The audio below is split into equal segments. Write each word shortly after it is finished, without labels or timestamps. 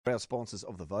Our sponsors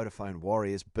of the Vodafone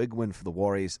Warriors. Big win for the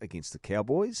Warriors against the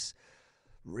Cowboys.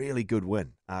 Really good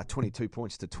win. 22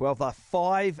 points to 12. They're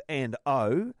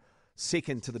 5-0.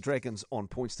 Second to the Dragons on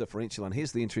points differential. And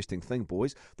here's the interesting thing,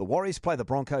 boys. The Warriors play the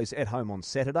Broncos at home on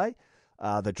Saturday.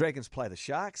 The Dragons play the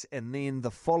Sharks. And then the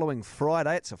following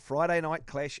Friday, it's a Friday night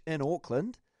clash in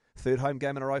Auckland. Third home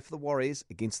game in a row for the Warriors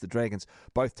against the Dragons.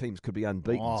 Both teams could be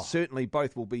unbeaten. Certainly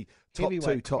both will be top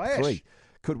Heavyweight 2, top clash. 3.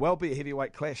 Could well be a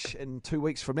heavyweight clash in 2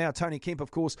 weeks from now. Tony Kemp, of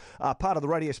course, part of the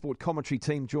Radio Sport commentary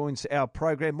team, joins our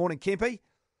program. Morning, Kempy.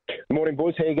 Morning,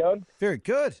 boys. How you going? Very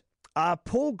good.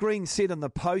 Paul Green said in the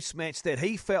post-match that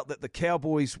he felt that the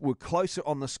Cowboys were closer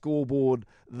on the scoreboard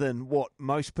than what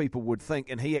most people would think,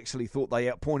 and he actually thought they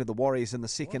outpointed the Warriors in the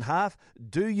second half.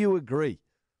 Do you agree?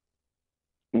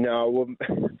 No, well,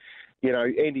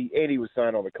 Andy was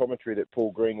saying on the commentary that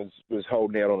Paul Green was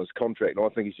holding out on his contract, and I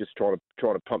think he's just trying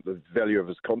to pump the value of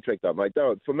his contract up, mate.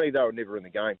 For me, they were never in the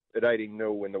game at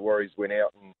 18-0 when the Warriors went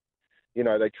out, and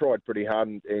they tried pretty hard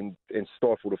and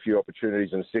stifled a few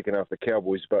opportunities in the second half. The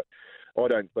Cowboys, but I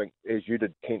don't think, as you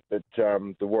did, Kent, that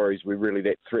the Warriors were really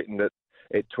that threatened at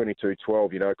 22-12.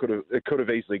 It could have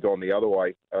easily gone the other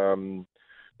way. I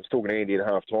was talking to Andy at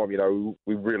half time.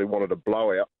 We really wanted a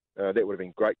blowout. That would have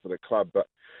been great for the club, but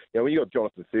when you got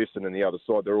Jonathan Thurston on the other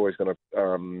side, they're always going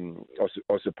to,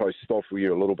 I suppose, stifle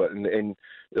you a little bit. And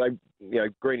they,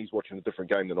 Greeny's watching a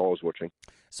different game than I was watching.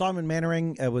 Simon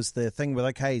Mannering was the thing with,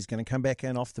 okay, he's going to come back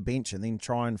in off the bench and then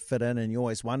try and fit in, and you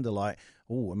always wonder,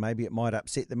 maybe it might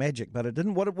upset the Magic, but it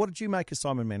didn't. What did you make of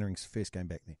Simon Mannering's first game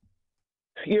back there?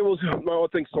 Yeah, well, I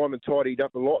think Simon tidied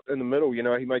up a lot in the middle. He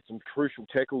made some crucial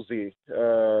tackles there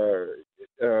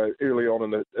early on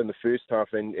in the first half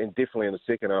and definitely in the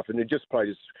second half, and he just played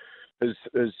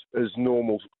his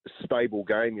normal stable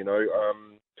game.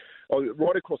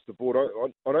 Right across the board,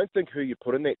 I don't think who you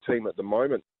put in that team at the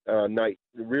moment, Nate,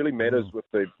 it really matters with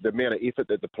the amount of effort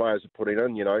that the players are putting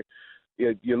in.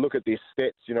 You look at their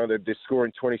stats, they're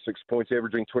scoring 26 points,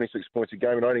 averaging 26 points a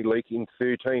game and only leaking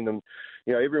 13. And,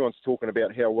 everyone's talking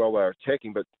about how well they're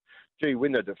attacking, but, gee,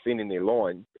 when they're defending their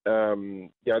line,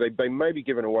 they may be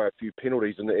giving away a few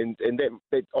penalties. And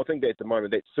that I think that at the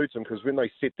moment that suits them, because when they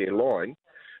set their line,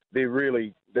 they're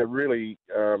really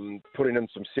putting in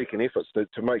some second efforts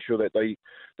to make sure that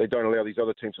they don't allow these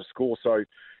other teams to score. So,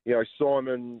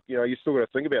 Simon, you still got to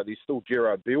think about there's still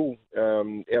Gerard Beale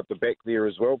out the back there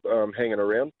as well, hanging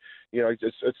around.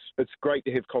 It's great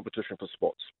to have competition for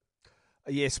spots.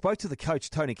 Yeah, spoke to the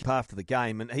coach, Tony, after the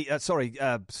game, and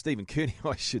Stephen Kearney,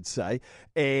 I should say,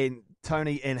 and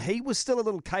Tony, and he was still a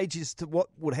little cagey as to what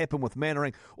would happen with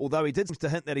Mannering, although he did seem to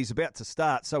hint that he's about to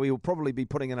start, so he'll probably be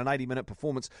putting in an 80-minute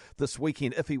performance this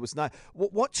weekend if he was no.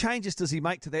 What changes does he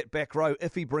make to that back row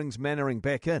if he brings Mannering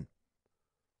back in?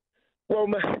 Well,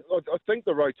 I think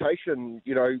the rotation,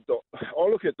 I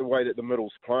look at the way that the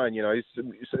middle's playing,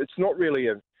 it's not really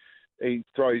he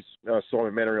throws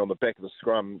Simon Mannering on the back of the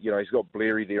scrum. He's got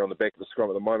Blairy there on the back of the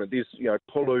scrum at the moment. There's,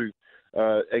 Pulu,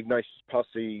 Ignatius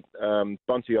Pussy,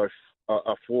 Bunty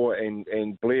Afor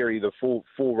and Blairy, the four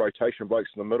rotation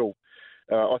blokes in the middle.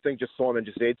 I think just Simon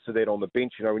just adds to that on the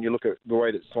bench. When you look at the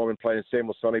way that Simon played and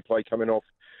Samuel Sonny play coming off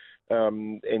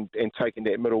and taking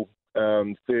that middle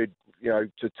third,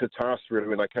 to task really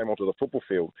when they came onto the football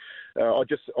field. I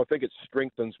think it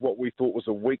strengthens what we thought was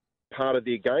a weak part of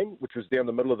their game, which was down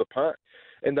the middle of the park.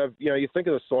 And they've, you think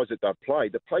of the sides that they've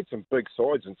played. They've played some big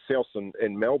sides in South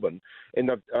and Melbourne, and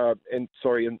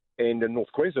in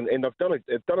North Queensland, and they've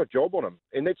done a job on them.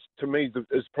 And that's, to me,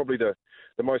 is probably the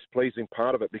most pleasing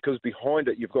part of it, because behind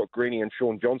it you've got Greeny and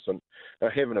Sean Johnson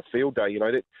having a field day.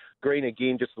 That Green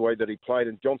again, just the way that he played,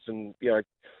 and Johnson,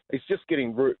 he's just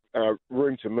getting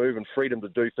room to move and freedom to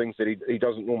do things that he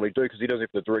doesn't normally do, because he doesn't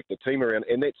have to direct the team around,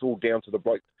 and that's all down to the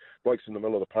blokes in the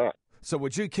middle of the park. So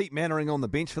would you keep Mannering on the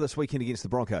bench for this weekend against the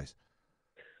Broncos?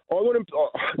 I wouldn't.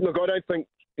 Look, I don't think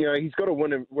he's got a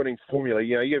winning formula.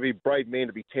 You got to be a brave man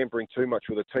to be tampering too much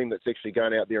with a team that's actually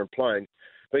going out there and playing.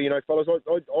 But fellas,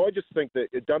 I just think that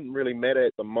it doesn't really matter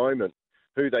at the moment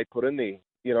who they put in there.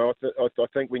 I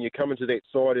think when you come into that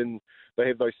side and they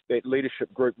have that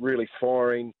leadership group really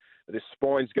firing, their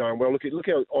spine's going well. Look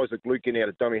how Isaac Luke getting out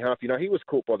of dummy half. He was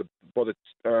caught by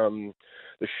the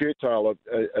shirt tail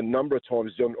a number of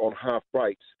times on half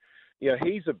breaks.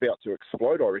 He's about to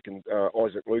explode, I reckon,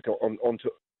 Isaac Luke onto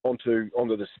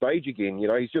the stage again.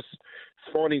 He's just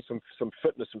finding some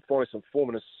fitness and finding some form,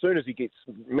 and as soon as he gets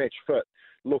match fit,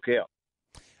 look out.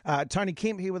 Tony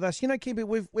Kemp here with us. Kemp,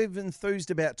 we've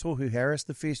enthused about Tohu Harris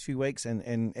the first few weeks,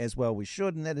 and as well we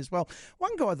should, and that as well.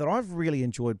 One guy that I've really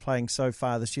enjoyed playing so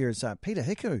far this year is Peter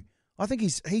Hiku. I think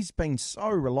he's been so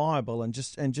reliable and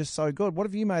just so good. What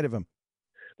have you made of him?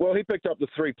 Well, he picked up the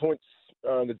 3 points,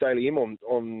 the Daily M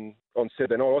on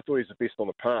Saturday night. I thought he was the best on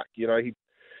the park. You know,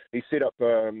 he set up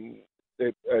a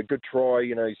good try.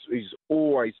 You know, he's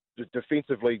always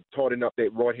defensively tidying up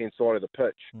that right-hand side of the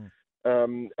pitch.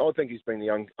 I think he's been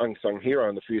the unsung hero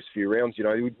in the first few rounds. You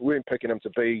know, we weren't picking him to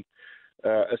be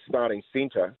a starting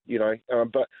centre, you know,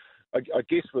 but I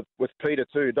guess with Peter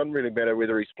too, it doesn't really matter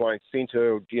whether he's playing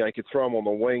centre or, you know, you could throw him on the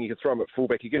wing, you could throw him at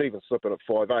fullback, you could even slip in at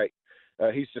 5'8".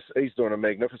 He's doing a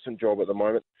magnificent job at the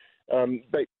moment.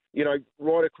 But, you know,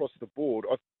 right across the board,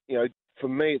 you know, for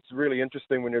me, it's really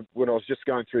interesting when I was just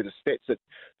going through the stats that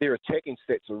their attacking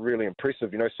stats are really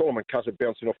impressive. You know, Solomon Cutter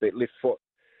bouncing off that left foot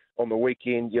on the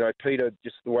weekend. You know, Peter,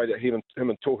 just the way that him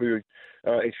and Tohu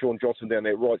and Sean Johnson down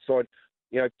that right side.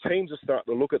 You know, teams are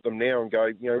starting to look at them now and go,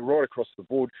 you know, right across the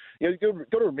board. You know, you've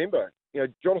got to remember, you know,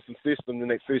 Jonathan Thurston in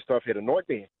that first half had a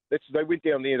nightmare. They went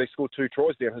down there, they scored 2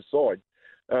 tries down his side,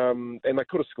 and they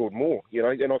could have scored more, you know.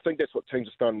 And I think that's what teams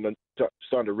are starting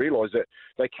to realise, that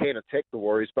they can attack the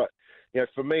Warriors. But, you know,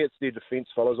 for me, it's their defence,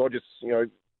 fellas. I just, you know,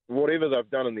 whatever they've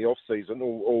done in the off-season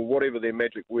or whatever their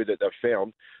magic word that they've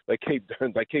found, they keep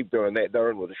doing that. They're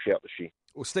in with a shout this year.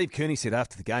 Well, Steve Kearney said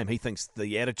after the game he thinks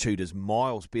the attitude is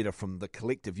miles better from the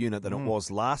collective unit than it was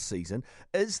last season.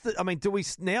 Do we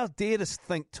now dare to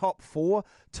think top 4,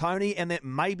 Tony, and that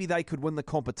maybe they could win the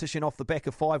competition off the back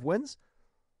of 5 wins?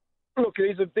 Look,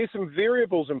 there's some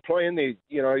variables in play in there.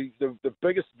 You know, the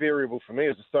biggest variable for me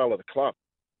is the style of the club.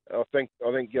 I think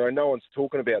you know, no one's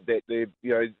talking about that. They're,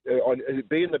 you know,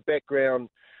 be in the background,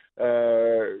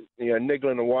 you know,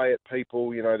 niggling away at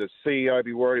people. You know, the CEO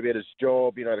be worried about his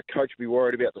job. You know, the coach be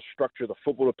worried about the structure of the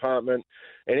football department,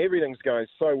 and everything's going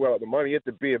so well at the moment. You have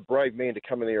to be a brave man to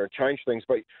come in there and change things.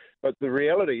 But the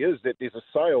reality is that there's a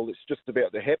sale that's just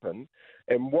about to happen,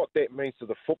 and what that means to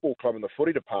the football club and the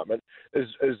footy department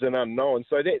is an unknown.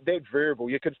 So that variable,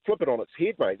 you could flip it on its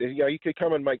head, mate. You know, you could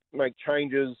come and make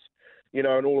changes. You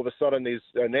know, and all of a sudden there's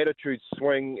an attitude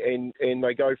swing, and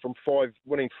they go from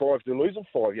winning 5 to losing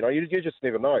 5. You know, you just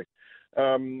never know.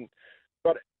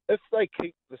 But if they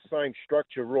keep the same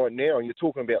structure right now, and you're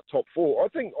talking about top 4, I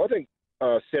think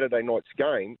Saturday night's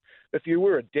game, if you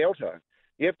were a doubter,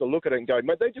 you have to look at it and go,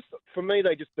 mate,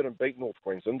 they just didn't beat North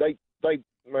Queensland.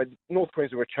 North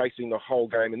Queensland were chasing the whole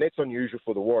game, and that's unusual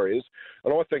for the Warriors.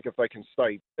 And I think if they can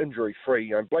stay injury-free,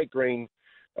 you know, Blake Green,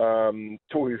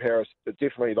 Tohu Harris,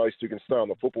 definitely those two can stay on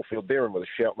the football field. They're in with a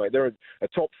shout, mate. They're a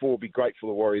top 4 would be great for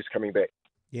the Warriors coming back.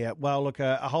 Yeah, well, look,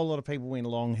 a whole lot of people went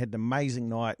along, had an amazing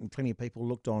night, and plenty of people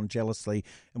looked on jealously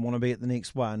and want to be at the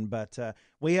next one. But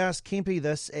we asked Kempy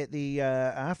this at the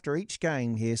after each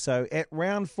game here. So at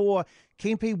round 4,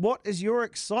 Kempy, what is your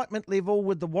excitement level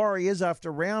with the Warriors after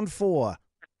round 4?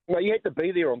 No, you had to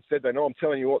be there on Saturday night. I'm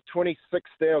telling you what,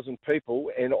 26,000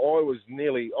 people, and I was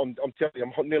nearly. I'm telling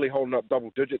you, I'm nearly holding up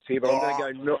double digits here, but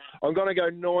I'm going to go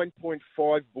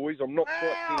 9.5, boys. I'm not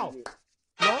quite there yet.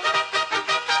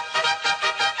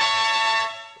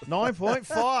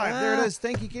 9.5. There it is.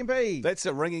 Thank you, Kempy. That's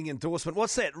a ringing endorsement.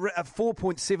 What's that?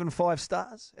 4.75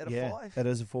 stars out of 5? It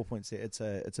is a 4.7. It's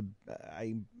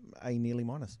a nearly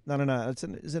minus. No. It's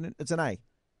an A. It's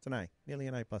an A. Nearly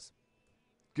an A plus.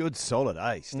 Good, solid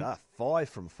A stuff. 5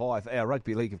 from 5. Our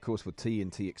rugby league, of course, with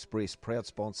TNT Express, proud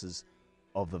sponsors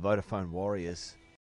of the Vodafone Warriors.